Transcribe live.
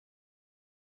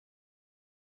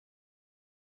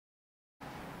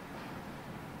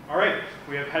All right,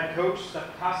 we have head coach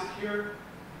Ptaszek here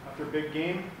after a big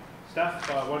game. Steph,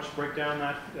 why don't you break down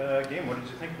that game? What did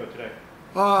you think about today?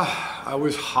 I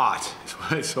was hot,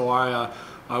 so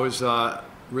I was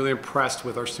really impressed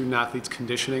with our student athletes'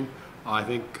 conditioning. I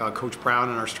think Coach Brown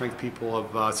and our strength people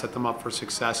have set them up for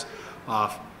success.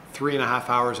 3.5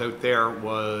 hours out there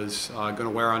was going to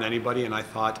wear on anybody, and I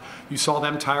thought you saw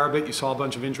them tire a bit. You saw a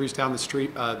bunch of injuries down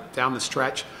the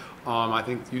stretch. I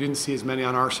think you didn't see as many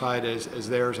on our side as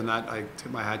theirs, and that I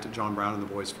tip my hat to John Brown and the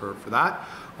boys for that.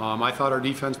 I thought our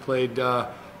defense played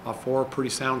 4 pretty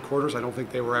sound quarters. I don't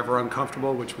think they were ever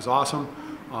uncomfortable, which was awesome.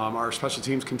 Our special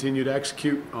teams continue to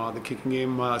execute. The kicking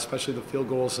game, especially the field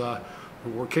goals,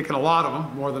 we're kicking a lot of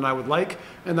them, more than I would like,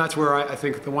 and that's where I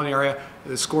think the one area,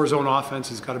 the score zone offense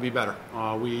has got to be better.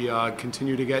 We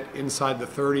continue to get inside the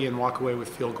 30 and walk away with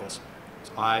field goals.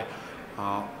 So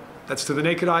that's to the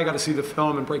naked eye. Got to see the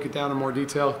film and break it down in more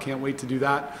detail. Can't wait to do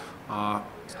that.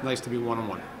 It's nice to be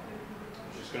one-on-one. I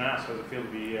was just going to ask, how does it feel to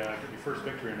be get your first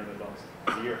victory under the belt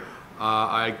of the year?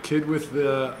 I kid with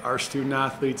our student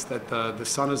athletes that the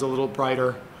sun is a little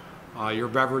brighter, your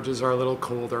beverages are a little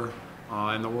colder,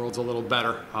 and the world's a little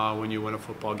better when you win a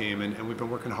football game. And we've been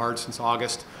working hard since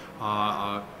August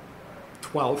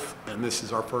 12th, and this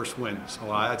is our first win. So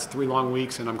that's 3 long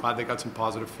weeks, and I'm glad they got some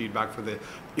positive feedback for the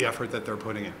effort that they're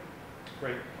putting in.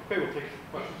 Great. Okay, we'll take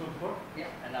questions on the floor. Yeah,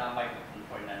 and Mike from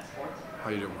 49 Sports. How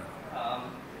you doing?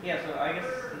 Yeah, so I guess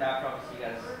after obviously you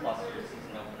guys lost your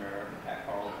season opener at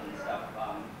Carleton and stuff,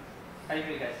 how do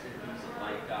you guys in terms of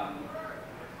like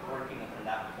working within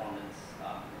that performance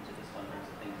into this one in terms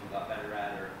of things you got better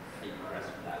at, or how you progressed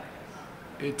from that, I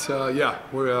guess? It's yeah,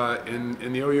 we're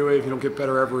in the OUA. If you don't get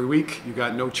better every week, you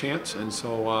got no chance. And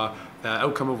so the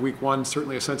outcome of week 1,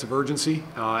 certainly a sense of urgency,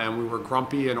 and we were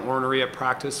grumpy and ornery at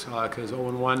practice because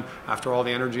 0-1 after all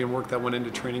the energy and work that went into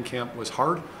training camp was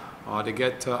hard. To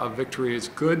get a victory is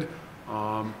good.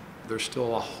 There's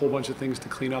still a whole bunch of things to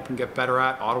clean up and get better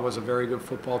at. Ottawa's a very good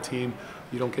football team.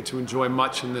 You don't get to enjoy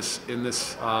much in this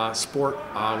sport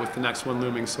with the next one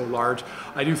looming so large.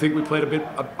 I do think we played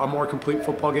a more complete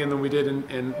football game than we did,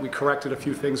 and we corrected a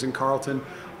few things in Carleton.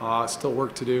 Still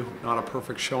work to do. Not a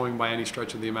perfect showing by any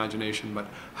stretch of the imagination, but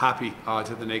happy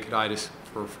to the naked eye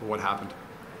for what happened.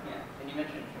 Yeah, and you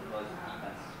mentioned was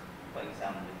defense playing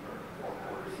soundly for 4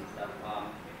 quarters and stuff.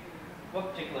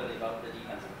 What particularly about the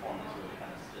defensive performance really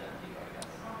kind of stood out to you, I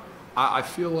guess? I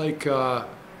feel like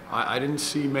I didn't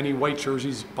see many white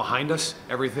jerseys behind us.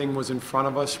 Everything was in front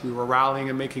of us. We were rallying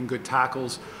and making good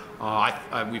tackles.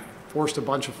 We forced a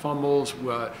bunch of fumbles.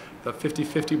 The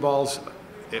 50-50 balls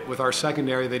with our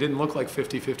secondary, they didn't look like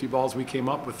 50-50 balls. We came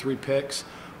up with 3 picks.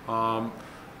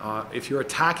 If you're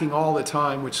attacking all the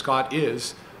time, which Scott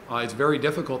is, it's very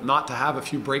difficult not to have a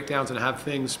few breakdowns and have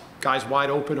guys wide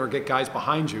open or get guys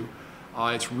behind you.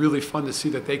 It's really fun to see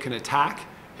that they can attack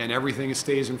and everything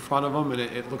stays in front of them, and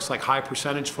it looks like high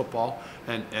percentage football,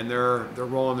 and they're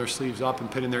rolling their sleeves up and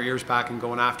pinning their ears back and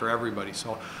going after everybody.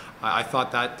 So I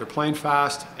thought that they're playing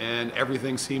fast and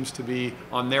everything seems to be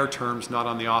on their terms, not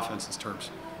on the offense's terms.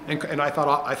 And I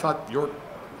thought York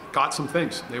got some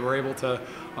things. They were able to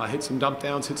hit some dump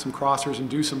downs, hit some crossers, and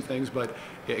do some things, but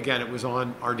again, it was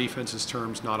on our defense's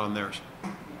terms, not on theirs.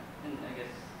 And I guess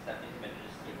Stefan, you mentioned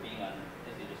just being on,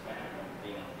 as you just mentioned,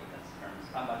 being on the defense terms.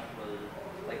 How much was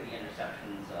like the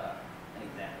interceptions an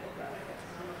example of that,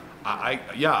 I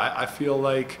guess? I feel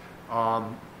like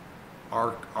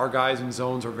our guys in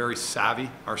zones are very savvy,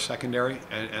 our secondary,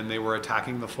 and they were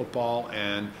attacking the football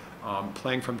and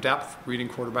playing from depth, reading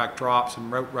quarterback drops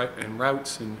and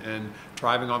routes and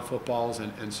driving on footballs,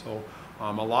 and so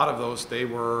a lot of those, they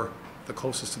were the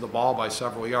closest to the ball by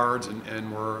several yards, and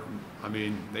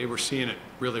they were seeing it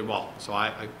really well. So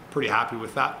I'm pretty happy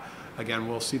with that. Again,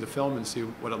 we'll see the film and see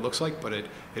what it looks like, but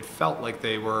it felt like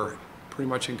they were pretty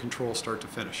much in control start to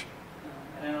finish.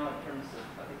 And I know in terms of,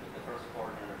 I think the first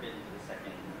quarter and a bit into the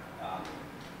second,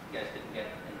 you guys didn't get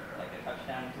like a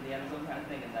touchdown to the end zone kind of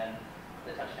thing, and then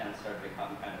the touchdowns started to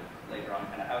come kind of later on.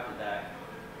 Kind of how did that,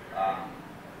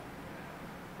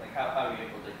 like how were you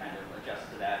able to kind of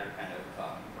adjust to that or kind of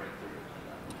break through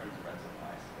in terms of red zone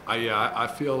wise? I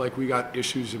feel like we got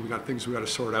issues and we got things we got to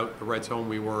sort out. The red zone,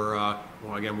 we were,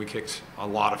 well, again, we kicked a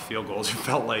lot of field goals, it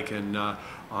felt like, and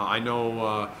I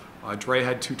know Dre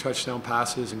had 2 touchdown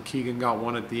passes and Keegan got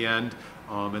 1 at the end,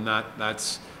 and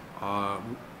that's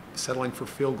settling for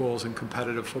field goals in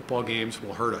competitive football games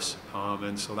will hurt us,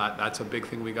 and so that's a big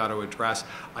thing we got to address.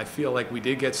 I feel like we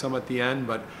did get some at the end,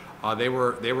 but they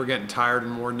were getting tired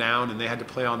and worn down, and they had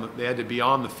to be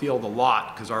on the field a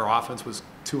lot because our offense was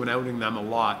two and outing them a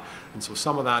lot. And so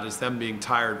some of that is them being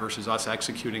tired versus us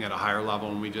executing at a higher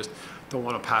level, and we just don't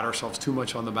want to pat ourselves too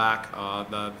much on the back.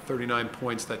 The 39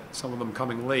 points, that some of them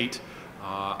coming late,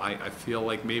 I feel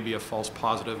like maybe a false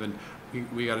positive, and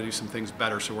we got to do some things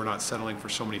better so we're not settling for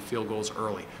so many field goals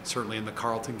early. Certainly in the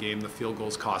Carleton game, the field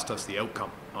goals cost us the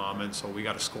outcome, and so we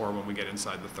got to score when we get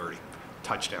inside the 30.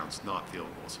 Touchdowns, not field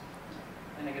goals.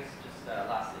 And I guess just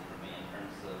lastly for me, in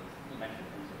terms of, you mentioned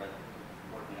in terms of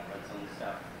working on red zone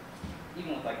stuff,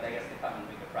 even with like, I guess the coming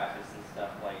week of practice and stuff,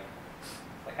 like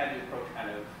how do you approach kind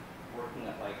of working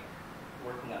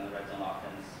on the red zone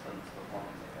offense for this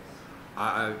performance, I guess?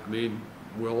 I mean,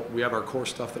 we have our core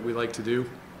stuff that we like to do.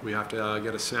 We have to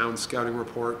get a sound scouting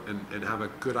report and have a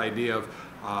good idea of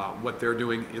what they're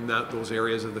doing in those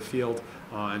areas of the field,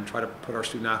 and try to put our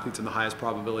student athletes in the highest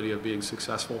probability of being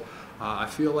successful. I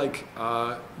feel like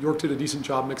York did a decent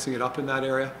job mixing it up in that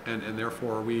area, and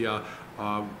therefore we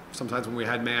sometimes when we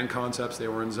had man concepts, they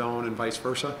were in zone and vice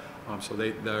versa. So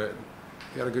they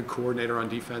got a good coordinator on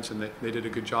defense, and they did a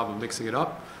good job of mixing it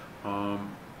up.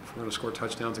 If we're going to score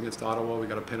touchdowns against Ottawa, we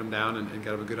got to pin them down and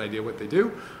get a good idea what they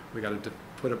do. We got to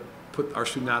put our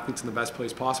student athletes in the best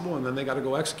place possible, and then they got to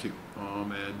go execute.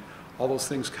 And all those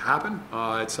things happen.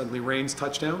 It suddenly rains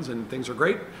touchdowns, and things are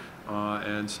great.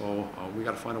 And so we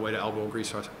got to find a way to elbow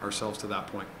grease ourselves to that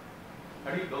point.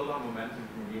 How do you build on momentum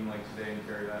from a game like today and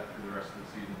carry that through the rest of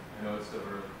the season? I know it's still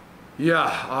early.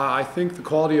 Yeah, I think the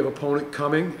quality of opponent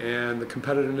coming and the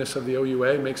competitiveness of the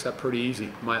OUA makes that pretty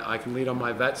easy. I can lean on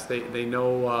my vets. They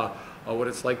know what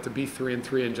it's like to be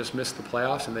 3-3 and just miss the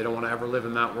playoffs, and they don't want to ever live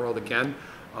in that world again.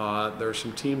 There's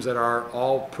some teams that are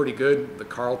all pretty good, the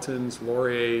Carletons,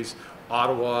 Lauriers,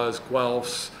 Ottawas,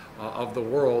 Guelphs of the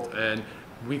world, and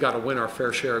we got to win our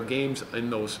fair share of games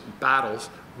in those battles.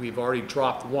 We've already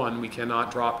dropped one. We cannot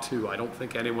drop two. I don't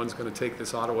think anyone's going to take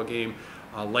this Ottawa game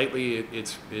lightly.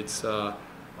 It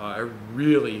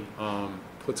really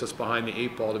puts us behind the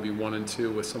 8 ball to be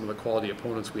 1-2 with some of the quality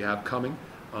opponents we have coming,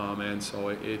 and so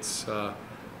it's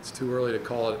too early to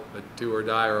call it a do or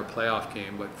die or a playoff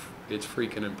game, but it's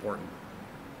freaking important.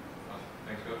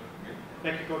 Thanks, Coach.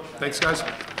 Thank you, Coach. Thanks, guys.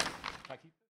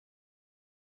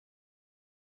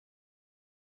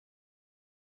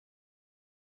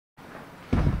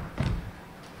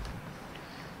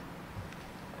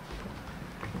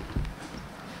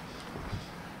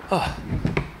 Oh.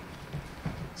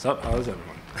 So, how is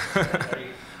everyone?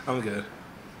 I'm good.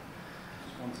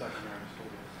 Just 1 second here. I just told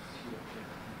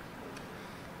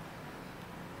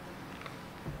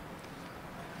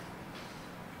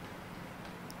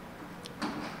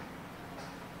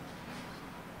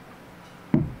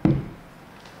you.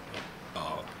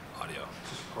 Oh, audio.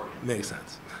 Just recording. Makes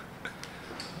sense.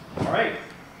 All right. Here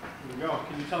we go.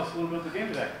 Can you tell us a little bit of the game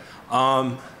today?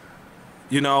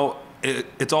 You know,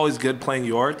 it's always good playing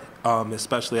York,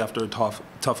 especially after a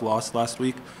tough loss last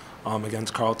week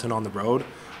against Carleton on the road.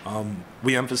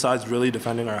 We emphasized really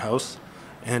defending our house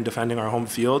and defending our home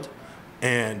field,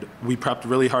 and we prepped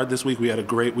really hard this week. We had a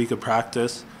great week of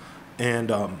practice,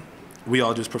 and we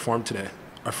all just performed today.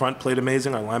 Our front played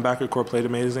amazing, our linebacker core played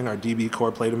amazing, our DB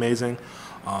core played amazing.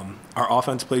 Our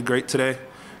offense played great today,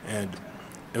 and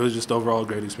it was just overall a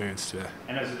great experience today.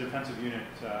 And as a defensive unit,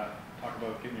 talk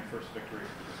about getting your first victory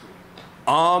this week.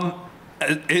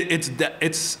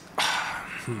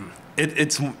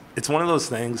 It's one of those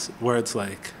things where it's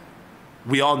like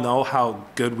we all know how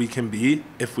good we can be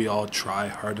if we all try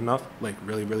hard enough, like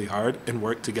really, really hard, and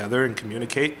work together and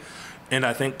communicate. And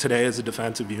I think today as a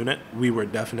defensive unit, we were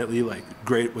definitely like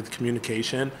great with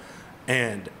communication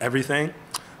and everything,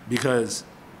 because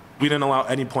we didn't allow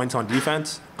any points on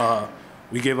defense.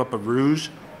 We gave up a rouge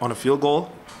on a field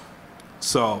goal.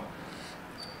 So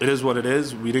it is what it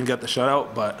is. We didn't get the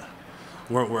shutout, but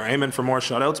we're aiming for more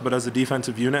shutouts. But as a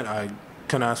defensive unit, I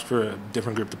can ask for a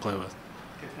different group to play with.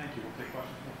 Okay, thank you. We'll take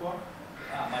questions from the floor.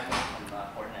 Michael from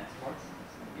Fortinet Sports.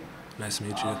 Nice to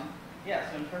meet you. Yeah,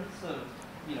 so in terms of,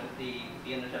 you know, the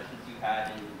interceptions you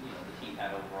had and, you know, the team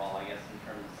had overall, I guess, in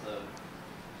terms of,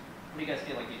 what do you guys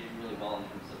feel like you did really well in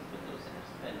terms of with those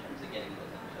in terms of getting those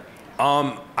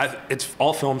interceptions? It's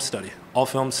all film study. All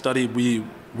film study. We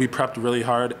prepped really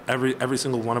hard. Every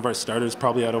single one of our starters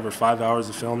probably had over 5 hours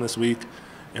of film this week,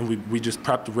 and we just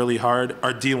prepped really hard.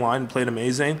 Our D-line played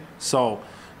amazing, so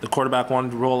the quarterback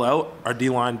wanted to roll out. Our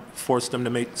D-line forced them to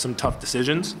make some tough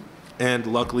decisions, and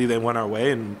luckily they went our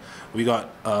way, and we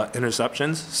got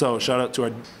interceptions. So shout out to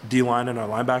our D-line and our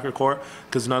linebacker core,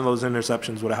 because none of those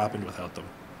interceptions would have happened without them.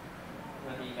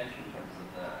 Whether you mentioned in terms of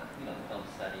the film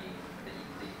study that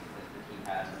the team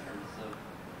had in terms of,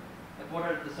 like, what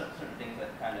are the certain things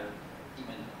that kind of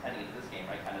even heading into this game,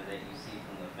 right, kind of that you see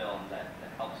from the film that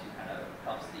helps you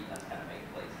helps the defense kind of make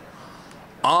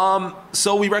plays?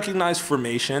 So we recognize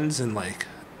formations and like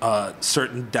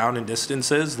certain down and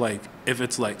distances. Like if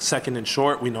it's like second and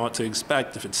short, we know what to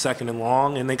expect. If it's second and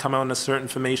long and they come out in a certain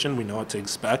formation, we know what to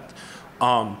expect.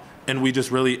 And we just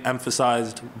really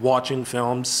emphasized watching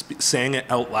films, saying it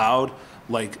out loud,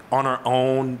 like on our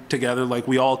own together. Like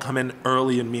we all come in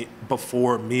early and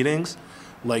before meetings,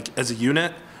 like as a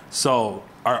unit. So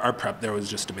our prep there was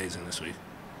just amazing this week.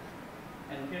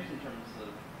 And here's in terms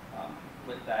of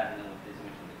with that, and then with this, you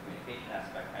mentioned the communication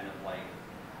aspect, kind of like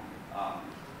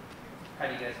how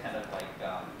do you guys kind of like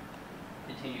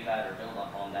continue that or build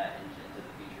up on that into the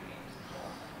future games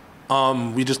as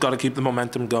well? We just got to keep the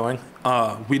momentum going.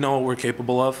 We know what we're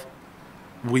capable of.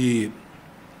 We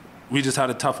just had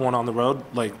a tough one on the road,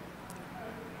 like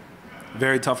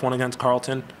very tough one against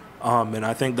Carleton, and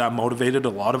I think that motivated a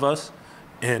lot of us.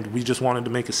 And we just wanted to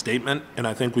make a statement, and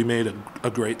I think we made a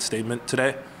great statement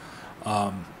today.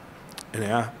 And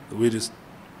yeah, we just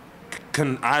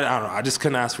couldn't. I don't know. I just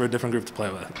couldn't ask for a different group to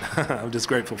play with. I'm just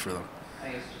grateful for them. I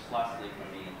think it's just lastly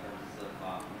for me in terms of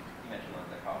you mentioned like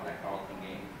that Carleton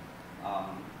game.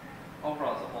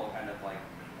 Overall, as a whole, kind of like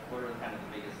what are kind of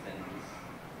the biggest things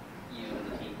you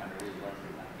and the team kind of really learned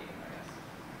from that game?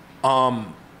 I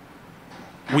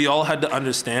guess. We all had to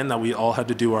understand that we all had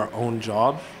to do our own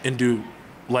job and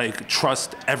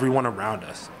trust everyone around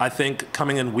us. I think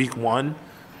coming in week one,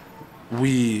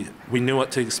 we knew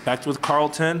what to expect with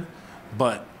Carleton,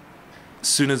 but as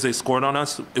soon as they scored on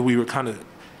us, we were kind of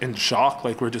in shock.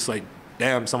 Like we're just like,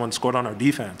 damn, someone scored on our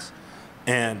defense.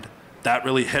 And that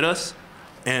really hit us,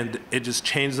 and it just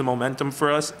changed the momentum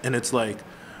for us. And it's like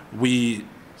we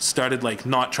started like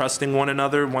not trusting one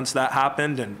another once that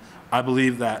happened. And I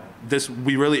believe that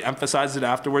we really emphasized it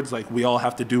afterwards, like we all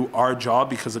have to do our job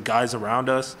because the guys around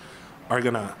us are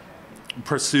gonna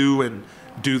pursue and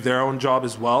do their own job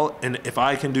as well. And if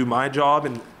I can do my job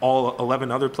and all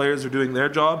 11 other players are doing their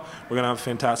job, we're gonna have a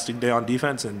fantastic day on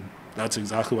defense, and that's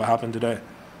exactly what happened today.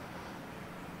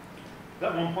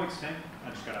 That 1 point stink? I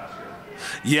just gotta ask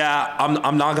you. Yeah,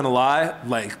 I'm not gonna lie,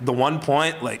 like the 1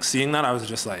 point, like seeing that, I was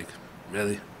just like,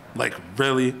 really? Like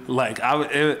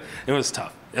it was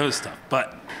tough. It was tough,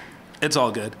 but it's all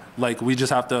good. Like, we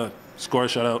just have to score a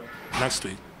shutout next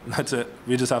week. That's it.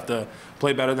 We just have to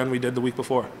play better than we did the week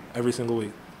before, every single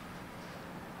week.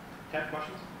 Cat,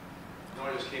 questions? No,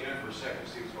 I just came in for a second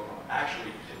to see what's going on.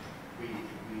 Actually, we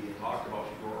talked about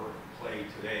your play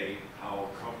today, how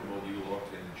comfortable you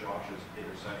looked in Josh's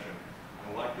interception.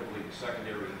 Collectively, the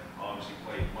secondary obviously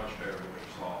played much better than what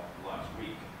you saw last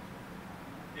week.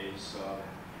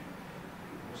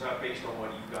 Was that based on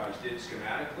what you guys did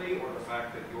schematically, or the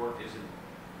fact that York isn't,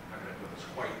 I'm going to put this,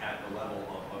 quite at the level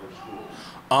of other schools?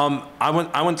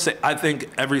 I wouldn't say. I think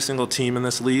every single team in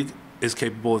this league is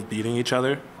capable of beating each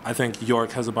other. I think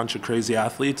York has a bunch of crazy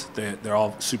athletes. They're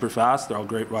all super fast. They're all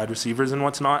great wide receivers and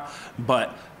what's not.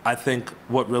 But I think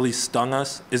what really stung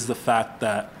us is the fact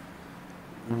that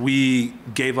we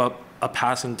gave up a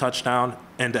passing touchdown,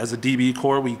 and as a DB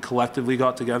core, we collectively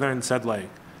got together and said, like,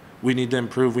 we need to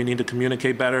improve, we need to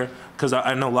communicate better. Because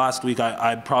I know last week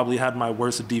I probably had my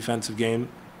worst defensive game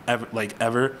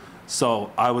ever.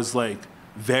 So I was like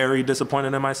very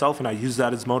disappointed in myself, and I used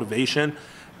that as motivation.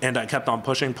 And I kept on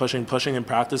pushing in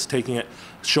practice,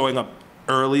 showing up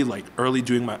early,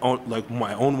 doing my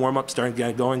own warm-up, starting to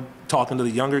get going, talking to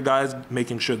the younger guys,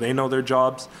 making sure they know their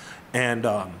jobs. And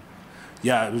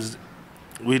yeah,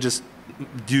 we just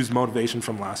used motivation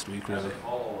from last week, really. As a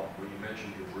follow-up, when you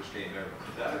mentioned your worst game ever,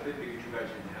 could that have been because you guys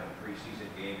didn't have a preseason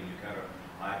game and you kind of,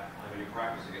 I mean, you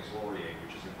practiced against Laurier,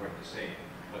 which isn't quite the same,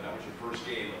 but that was your first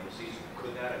game of the season.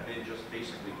 Could that have been just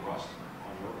basically rust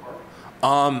on your part?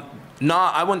 No,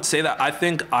 I wouldn't say that. I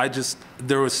think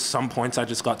there was some points I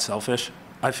just got selfish,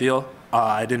 I feel.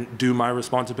 I didn't do my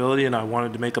responsibility, and I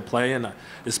wanted to make a play, and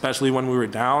especially when we were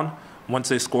down. Once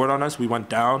they scored on us, we went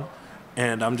down,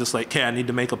 and I'm just like, okay, I need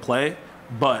to make a play,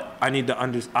 but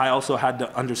I also had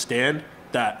to understand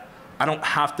that I don't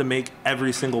have to make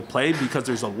every single play because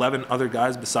there's 11 other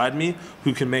guys beside me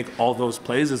who can make all those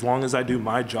plays. As long as I do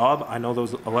my job, I know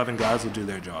those 11 guys will do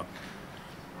their job.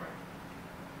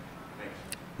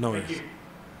 No worries. Thank you.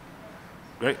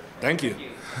 Great. Thank you.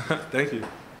 Thank you.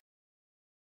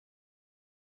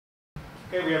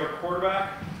 Okay, we have a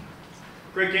quarterback.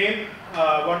 Great game.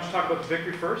 Why don't you talk about the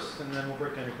victory first, and then we'll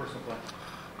break down your personal play.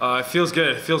 It feels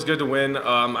good. It feels good to win.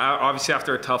 Obviously,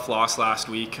 after a tough loss last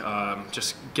week,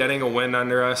 just getting a win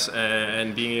under us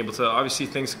and being able to, obviously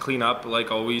things to clean up like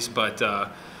always, but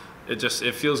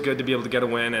it feels good to be able to get a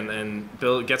win and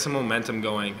get some momentum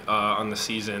going on the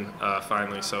season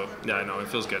finally. So yeah, I know it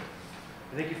feels good.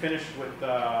 I think you finished with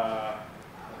what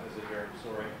is it here?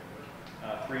 Sorry,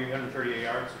 338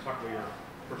 yards. So talk about your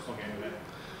personal game a bit.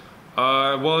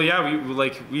 Well, yeah,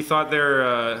 we thought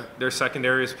their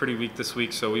secondary is pretty weak this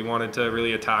week, so we wanted to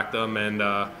really attack them, and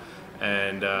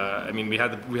I mean we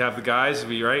have the guys,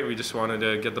 we just wanted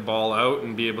to get the ball out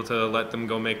and be able to let them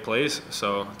go make plays.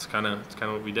 So it's kind of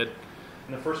what we did.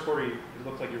 In the first quarter, it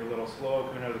looked like you were a little slow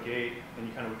coming out of the gate, and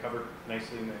you kind of recovered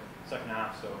nicely in the second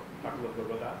half. So talk a little bit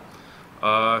about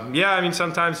that. Yeah, I mean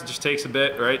sometimes it just takes a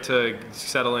bit, right, to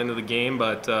settle into the game,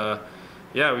 but.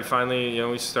 Yeah, we finally,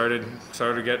 we started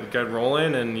to get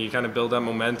rolling, and you kind of build that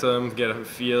momentum, get a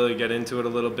feel, you get into it a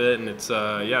little bit, and it's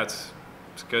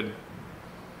good.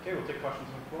 Okay, we'll take questions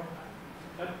on the floor.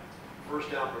 Ed?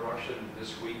 First down production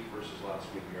this week versus last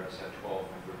week. You guys had 12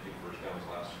 and 13 first downs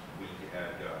last week. You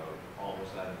had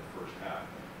almost that in the first half.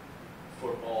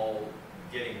 Football,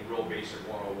 getting real basic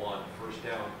 101. First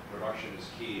down production is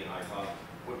key, and I thought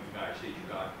what you guys did, you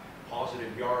got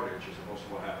positive yardage as opposed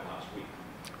to what happened last week.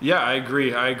 Yeah, I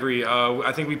agree.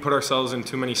 I think we put ourselves in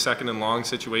too many second and long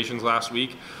situations last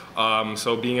week.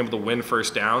 So being able to win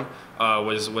first down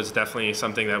was definitely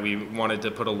something that we wanted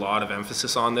to put a lot of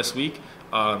emphasis on this week.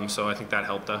 So I think that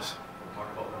helped us. We'll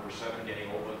talk about number 7 getting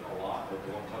open a lot with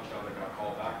the one touchdown that got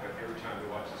called back. But every time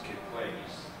we watch this kid play,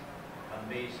 he's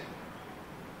amazing.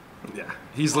 Yeah,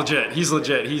 he's legit. He's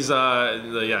he's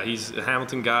a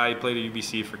Hamilton guy. He played at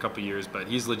UBC for a couple of years, but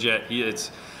he's legit.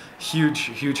 It's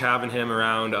huge having him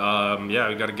around. Yeah,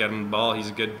 we got to get him the ball. He's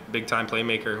a good big-time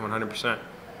playmaker, 100%.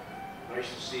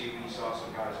 Nice to see we saw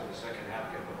some guys in the second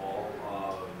half get the ball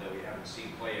that we haven't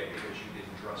seen play yet because you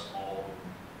didn't dress all of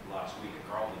them last week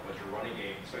at Carleton. But your running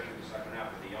game, especially the second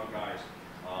half with the young guys,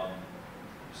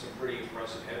 some pretty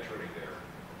impressive head turning there.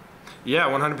 Yeah,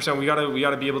 100%. We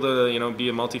gotta be able to be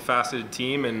a multifaceted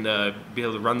team and be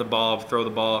able to run the ball, throw the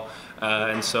ball,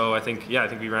 and so I think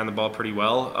we ran the ball pretty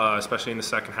well, especially in the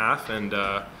second half, and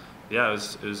yeah,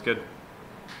 it was good.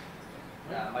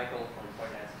 Michael from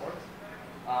Fortnite Sports.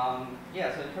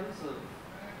 Yeah, so in terms of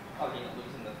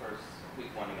losing the first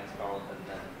week 1 against Carleton and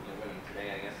then winning today,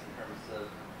 I guess in terms of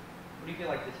what do you feel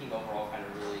like the team overall kind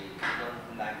of really learned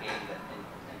from that game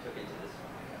and took into this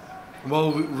one, I guess?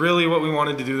 Well, really what we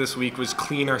wanted to do this week was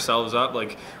clean ourselves up.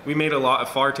 Like, we made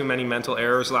far too many mental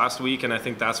errors last week, and I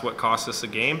think that's what cost us the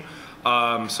game.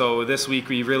 So this week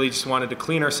we really just wanted to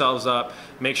clean ourselves up,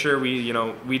 make sure we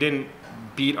didn't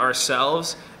beat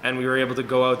ourselves, and we were able to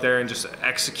go out there and just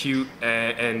execute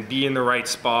and be in the right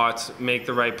spots, make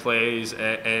the right plays,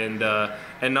 and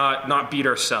not beat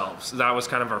ourselves. That was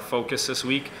kind of our focus this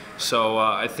week. So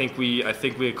I think we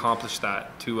accomplished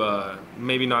that to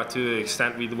maybe not to the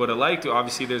extent we would have liked.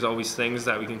 Obviously, there's always things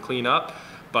that we can clean up,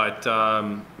 but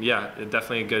yeah,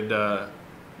 definitely a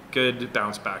good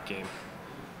bounce back game.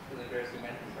 Andreas, you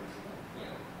mentioned in terms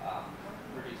of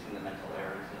reducing the mental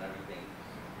errors and everything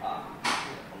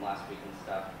from last week and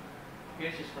stuff. I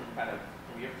guess just from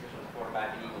your position as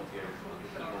quarterback and even with your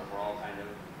team overall, kind of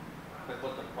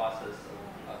what the process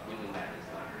of doing that is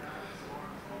like,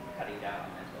 cutting down on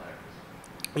mental errors.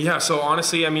 Yeah, so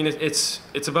honestly, I mean,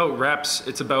 it's about reps.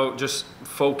 It's about just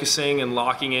focusing and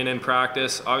locking in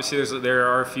practice. Obviously, there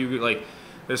are a few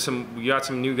we got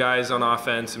some new guys on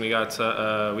offense, and we got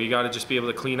to just be able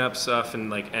to clean up stuff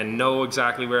and know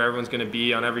exactly where everyone's going to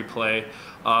be on every play,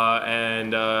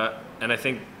 and I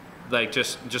think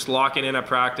just locking in at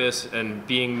practice and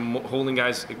holding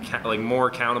guys more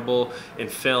accountable in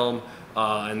film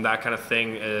and that kind of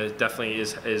thing definitely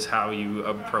is how you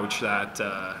approach that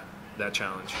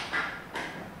challenge.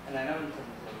 And I know in terms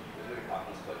of we were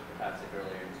talking to Coach Ptaszek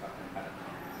earlier, and talking kind of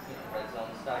red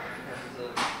zone stuff in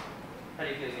terms of how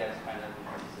do you feel you guys kind of in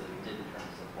terms of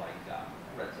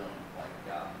red zone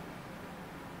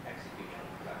execution and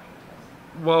production?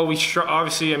 Well,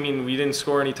 obviously, I mean, we didn't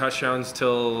score any touchdowns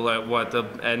till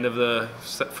the end of the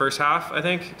first half, I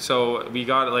think. So we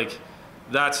got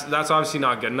that's obviously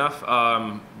not good enough.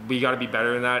 We got to be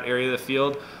better in that area of the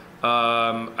field.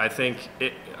 I think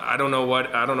I don't know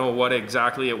what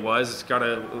exactly it was. Got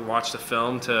to watch the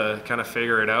film to kind of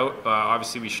figure it out.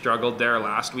 Obviously, we struggled there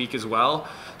last week as well.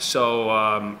 So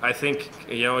I think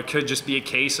it could just be a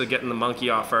case of getting the monkey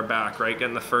off our back, right?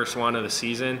 Getting the first one of the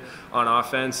season on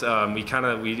offense.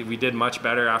 We did much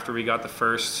better after we got the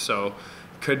first. So.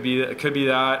 Could be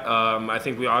that. I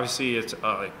think it's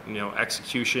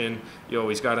execution. You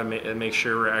always got to make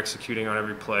sure we're executing on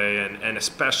every play, and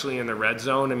especially in the red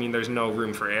zone. I mean, there's no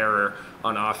room for error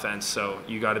on offense. So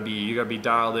you got to be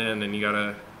dialed in,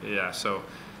 and So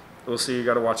we'll see. You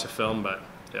got to watch the film, but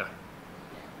yeah.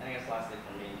 And I guess lastly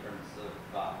for me, in terms of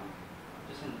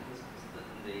just from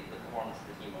the performance of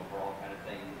the team overall kind of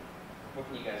thing, what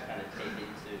can you guys kind of take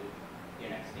into your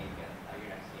next game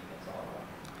against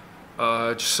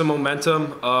Ottawa? Just some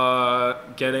momentum,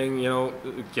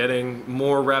 getting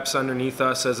more reps underneath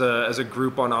us as a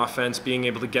group on offense, being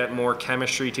able to get more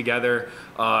chemistry together,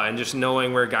 and just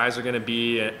knowing where guys are going to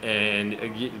be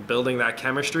and building that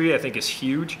chemistry, I think is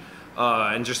huge.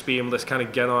 And just being able to kind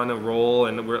of get on a roll,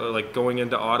 and we're like going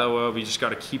into Ottawa, we just got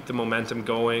to keep the momentum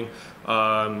going,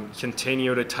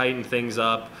 continue to tighten things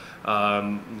up,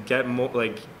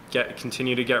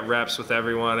 continue to get reps with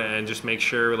everyone, and just make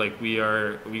sure like we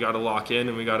got to lock in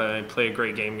and we got to play a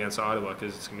great game against Ottawa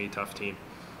because it's gonna be a tough team.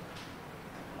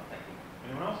 Well, thank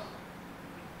you. Anyone else?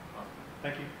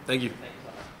 Thank you. Thank you. Thank you.